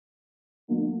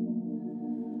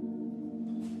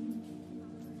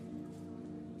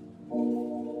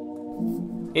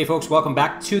Hey folks, welcome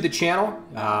back to the channel.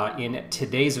 In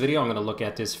today's video, I'm going to look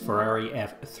at this Ferrari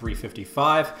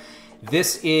F355.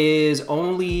 This is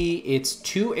it's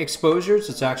two exposures.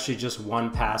 It's actually just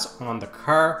one pass on the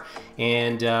car.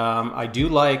 And I do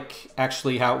like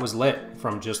actually how it was lit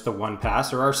from just the one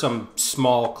pass. There are some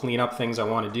small cleanup things I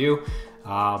want to do.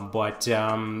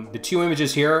 The two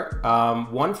images here,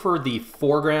 one for the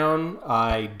foreground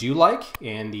I do like,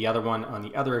 and the other one on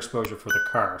the other exposure for the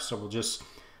car. So we'll just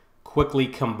quickly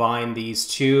combine these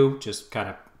two, just kind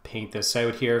of paint this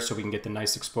out here so we can get the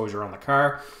nice exposure on the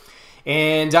car.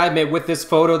 And I admit with this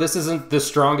photo, this isn't the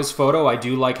strongest photo. I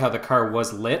do like how the car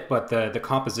was lit, but the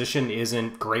composition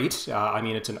isn't great. I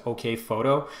mean, it's an okay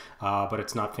photo, but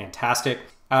it's not fantastic.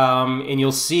 And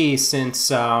you'll see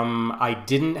since I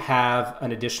didn't have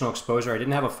an additional exposure, I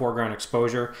didn't have a foreground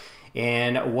exposure,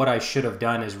 and what I should have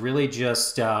done is really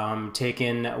just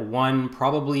taken one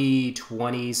probably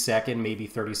 20-second, maybe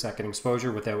 30-second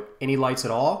exposure without any lights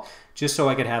at all, just so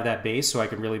I could have that base so I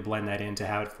could really blend that in to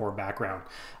have it for background.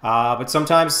 But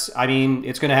sometimes, I mean,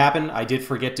 it's going to happen. I did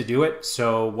forget to do it,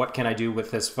 so what can I do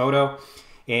with this photo?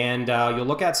 And you'll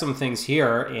look at some things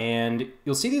here, and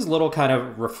you'll see these little kind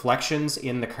of reflections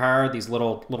in the car, these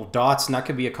little dots, and that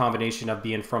could be a combination of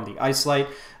being from the ice light,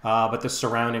 but the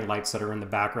surrounding lights that are in the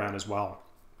background as well.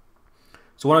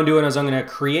 So what I'm doing is I'm going to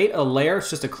create a layer. It's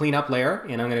just a cleanup layer,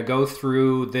 and I'm going to go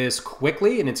through this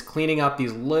quickly, and it's cleaning up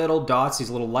these little dots, these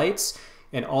little lights,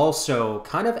 and also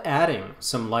kind of adding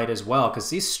some light as well, because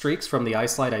these streaks from the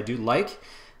ice light I do like,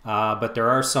 but there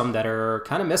are some that are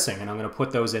kind of missing, and I'm going to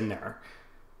put those in there.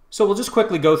 So we'll just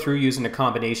quickly go through using a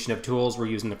combination of tools. We're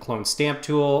using the clone stamp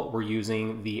tool, we're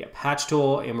using the patch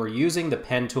tool, and we're using the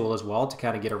pen tool as well to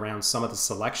kind of get around some of the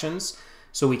selections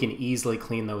so we can easily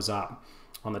clean those up.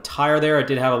 On the tire there, I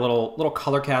did have a little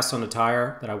color cast on the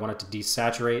tire that I wanted to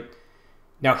desaturate.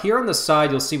 Now here on the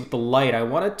side, you'll see with the light, I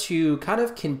wanted to kind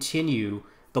of continue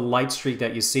the light streak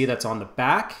that you see that's on the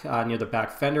back, near the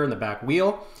back fender and the back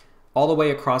wheel, all the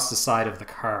way across the side of the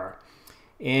car.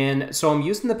 And so I'm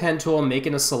using the pen tool,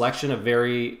 making a selection, a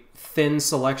very thin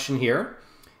selection here,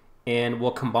 and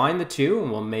we'll combine the two, and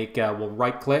we'll make we'll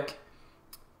right click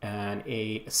and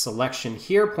a selection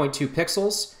here, 0.2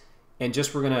 pixels, and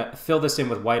just we're gonna fill this in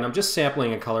with white. And I'm just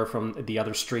sampling a color from the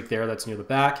other streak there that's near the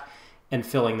back and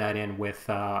filling that in with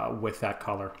that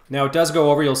color. Now it does go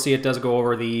over, you'll see it does go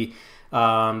over the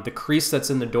crease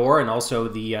that's in the door, and also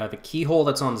the keyhole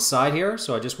that's on the side here.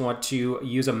 So I just want to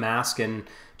use a mask and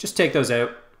just take those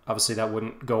out. Obviously that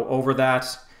wouldn't go over that.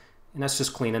 And that's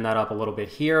just cleaning that up a little bit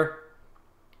here.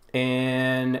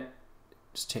 And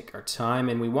just take our time.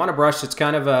 And we want to brush, it's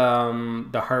kind of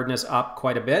the hardness up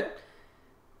quite a bit.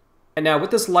 And now with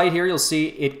this light here, you'll see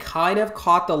it kind of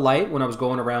caught the light when I was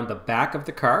going around the back of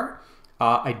the car.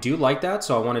 I do like that,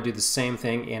 so I want to do the same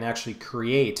thing and actually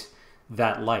create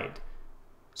that light.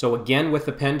 So again, with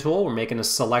the pen tool, we're making a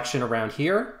selection around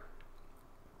here.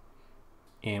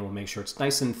 And we'll make sure it's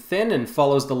nice and thin and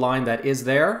follows the line that is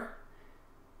there.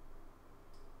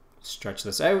 Stretch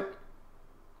this out.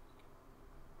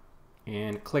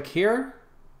 And click here.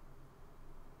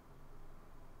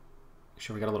 Make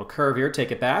sure we got a little curve here,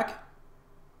 take it back.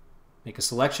 Make a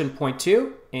selection,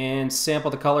 0.2, and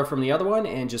sample the color from the other one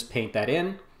and just paint that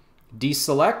in.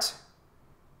 Deselect.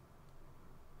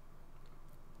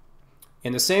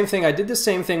 And the same thing, I did the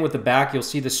same thing with the back. You'll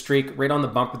see the streak right on the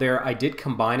bumper there. I did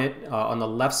combine it on the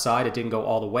left side. It didn't go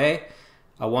all the way.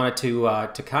 I wanted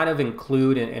to kind of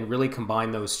include and really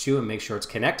combine those two and make sure it's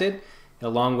connected,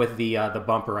 along with the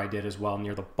bumper I did as well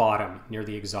near the bottom, near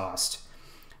the exhaust.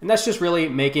 And that's just really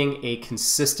making a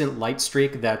consistent light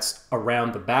streak that's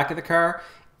around the back of the car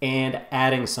and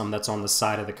adding some that's on the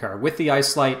side of the car. With the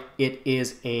ice light, it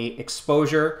is a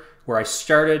exposure where I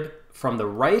started from the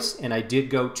right and I did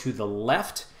go to the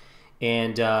left,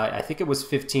 and I think it was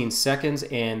 15 seconds,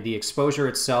 and the exposure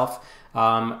itself,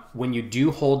 when you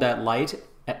do hold that light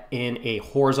in a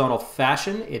horizontal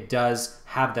fashion, it does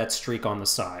have that streak on the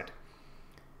side.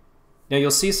 Now you'll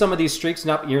see some of these streaks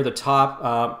up near the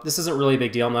top. This isn't really a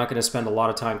big deal. I'm not going to spend a lot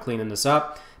of time cleaning this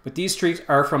up, but these streaks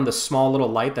are from the small little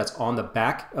light that's on the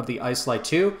back of the ice light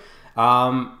too.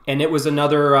 And it was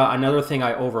another thing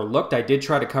I overlooked. I did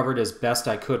try to cover it as best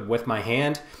I could with my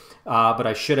hand, but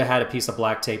I should have had a piece of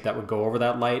black tape that would go over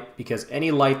that light, because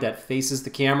any light that faces the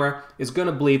camera is going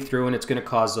to bleed through and it's going to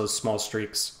cause those small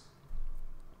streaks.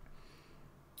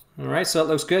 All right, so that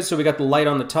looks good. So we got the light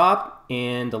on the top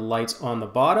and the lights on the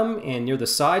bottom and near the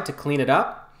side to clean it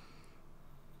up.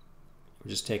 We're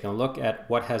just taking a look at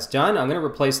what has done. I'm going to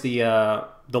replace the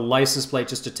license plate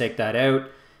just to take that out.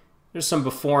 There's some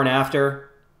before and after,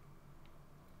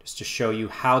 just to show you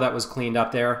how that was cleaned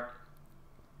up there.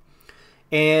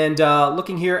 And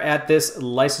looking here at this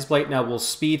license plate, now we'll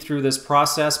speed through this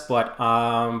process, but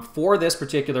for this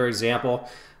particular example,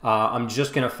 I'm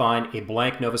just going to find a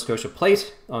blank Nova Scotia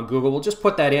plate on Google. We'll just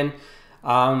put that in.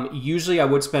 Usually I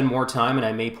would spend more time and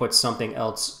I may put something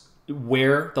else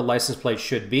where the license plate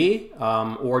should be,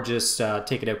 or just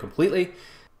take it out completely.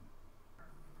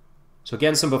 So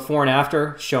again, some before and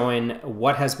after showing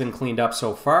what has been cleaned up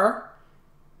so far.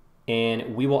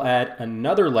 And we will add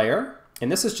another layer.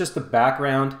 And this is just the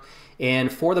background.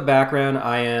 And for the background,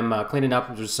 I am cleaning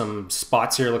up. There's some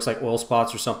spots here. It looks like oil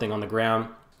spots or something on the ground.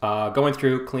 Going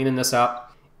through, cleaning this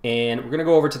up. And we're going to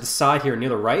go over to the side here near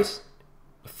the right.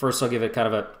 First, I'll give it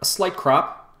kind of a slight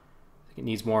crop. I think it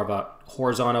needs more of a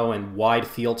horizontal and wide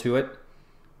feel to it.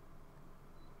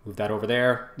 Move that over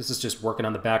there. This is just working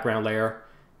on the background layer.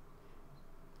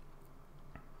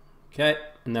 Okay,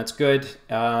 and that's good.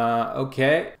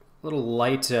 Okay. A little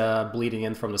light bleeding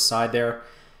in from the side there.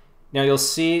 Now you'll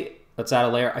see, let's add a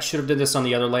layer. I should have done this on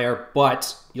the other layer,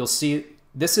 but you'll see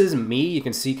this is me. You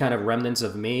can see kind of remnants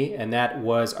of me, and that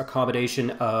was a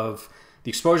combination of the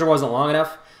exposure wasn't long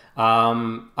enough.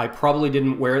 I probably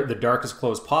didn't wear the darkest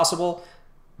clothes possible,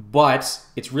 but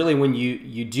it's really when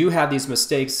you do have these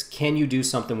mistakes, can you do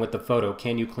something with the photo?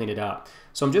 Can you clean it up?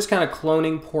 So I'm just kind of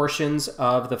cloning portions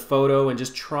of the photo and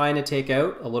just trying to take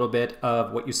out a little bit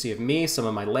of what you see of me, some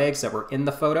of my legs that were in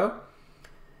the photo.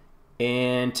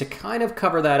 And to kind of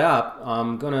cover that up,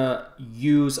 I'm gonna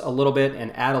use a little bit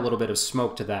and add a little bit of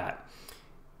smoke to that.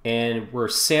 And we're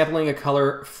sampling a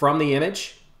color from the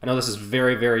image. I know this is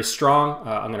very, very strong.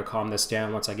 I'm gonna calm this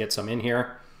down once I get some in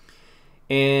here.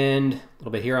 And a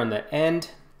little bit here on the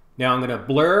end. Now I'm going to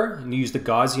blur and use the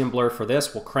Gaussian blur for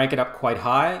this. We'll crank it up quite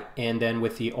high, and then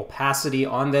with the opacity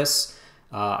on this,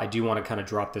 I do want to kind of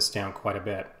drop this down quite a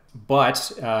bit.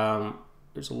 But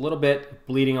there's a little bit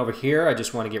bleeding over here. I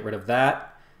just want to get rid of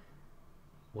that.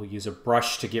 We'll use a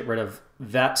brush to get rid of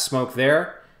that smoke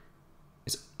there.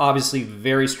 It's obviously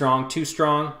very strong, too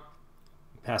strong.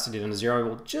 Opacity down to 0.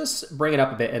 We'll just bring it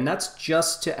up a bit, and that's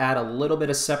just to add a little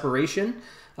bit of separation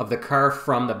of the car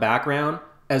from the background,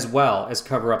 as well as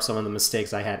cover up some of the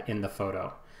mistakes I had in the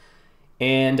photo.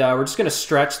 And we're just going to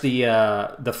stretch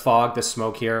the fog, the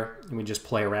smoke here. And we just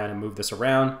play around and move this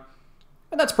around.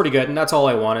 And that's pretty good. And that's all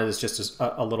I wanted, is just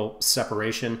a little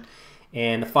separation.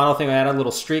 And the final thing, I added a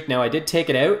little streak. Now I did take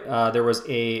it out. There was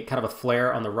a kind of a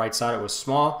flare on the right side. It was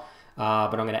small, but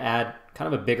I'm going to add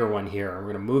kind of a bigger one here. We're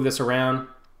going to move this around,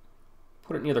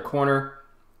 put it near the corner.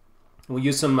 And we'll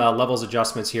use some levels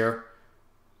adjustments here,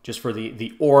 just for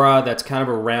the aura that's kind of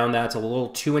around that. It's a little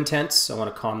too intense. I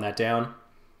want to calm that down.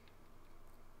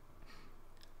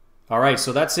 All right,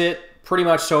 so that's it pretty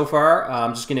much so far.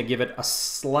 I'm just going to give it a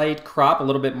slight crop, a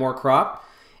little bit more crop.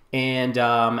 And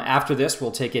after this,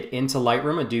 we'll take it into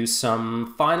Lightroom and do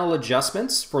some final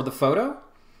adjustments for the photo.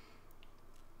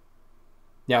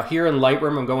 Now here in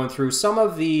Lightroom, I'm going through some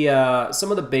of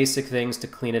the basic things to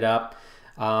clean it up.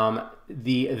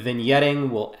 The vignetting,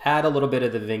 we'll add a little bit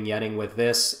of the vignetting with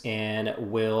this, and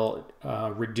we'll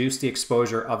reduce the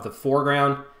exposure of the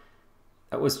foreground.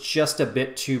 That was just a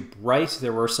bit too bright.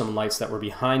 There were some lights that were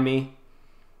behind me.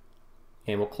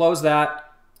 And we'll close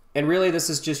that. And really this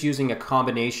is just using a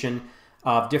combination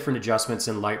of different adjustments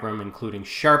in Lightroom, including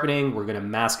sharpening. We're going to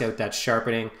mask out that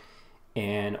sharpening,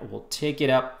 and we'll take it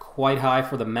up quite high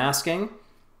for the masking.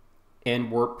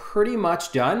 And we're pretty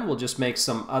much done. We'll just make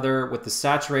some other, with the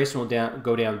saturation, we'll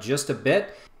go down just a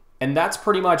bit. And that's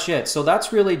pretty much it. So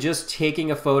that's really just taking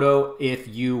a photo. If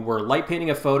you were light painting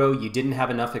a photo, you didn't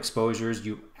have enough exposures,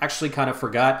 you actually kind of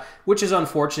forgot, which is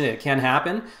unfortunate. It can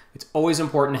happen. It's always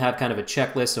important to have kind of a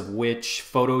checklist of which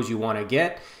photos you want to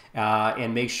get,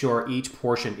 and make sure each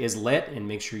portion is lit, and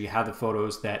make sure you have the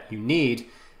photos that you need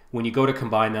when you go to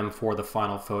combine them for the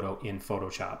final photo in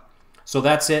Photoshop. So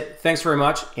that's it. Thanks very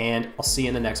much, and I'll see you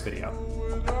in the next video.